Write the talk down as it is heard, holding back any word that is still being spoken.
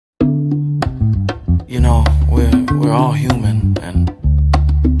know, we're all human, and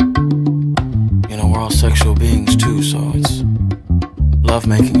you know, we're all sexual beings too. So it's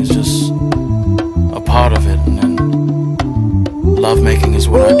lovemaking is just a part of it, and then lovemaking is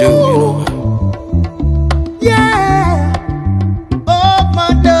what I do. You know. Yeah. Oh my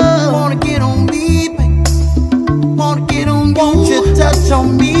love, wanna get on me, babe. Wanna get on you. Won't you touch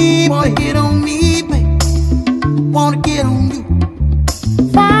on me? Wanna get on me, babe. Wanna get on you.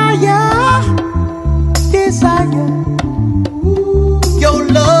 Fire, desire. Your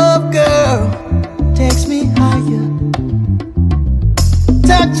love, girl, takes me higher.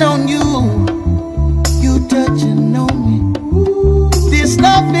 Touch on you, you touching on me. This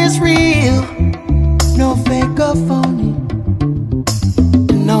love is real, no fake or phony.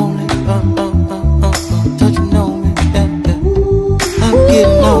 And only, touching on me, I'm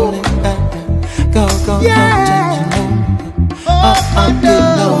getting on it, go, yeah. Touching on me, I'm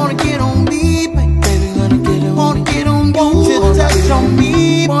getting on. Wanna get on me, baby, gonna get on. Wanna get on you, won't you touch on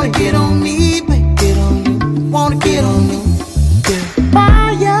me? Wanna get on me, baby, get on you. Wanna get on you, yeah.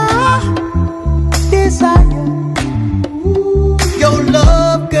 Fire, desire. Your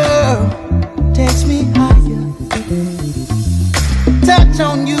love, girl, takes me higher. Touch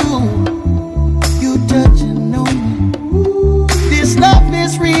on you, you touching on me. This love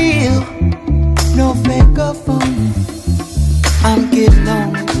is real, no fake or phony. I'm getting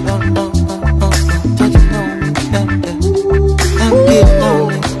on it, touching on me, I'm getting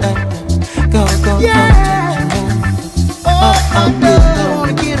on it, go, yeah. Touching on me. I'm getting on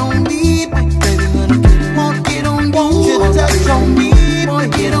it. Wanna get on me, baby, wanna get on you. Won't you touch on me? Wanna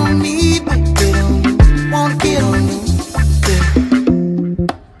get on me, baby, get on you. Wanna get on you, yeah.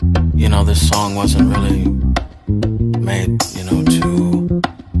 You know, this song wasn't really made, you know,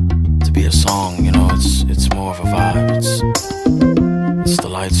 to be a song. You know, it's more of a vibe. It's the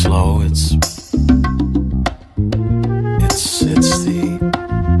light slow. It's the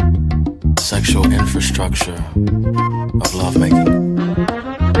sexual infrastructure of lovemaking.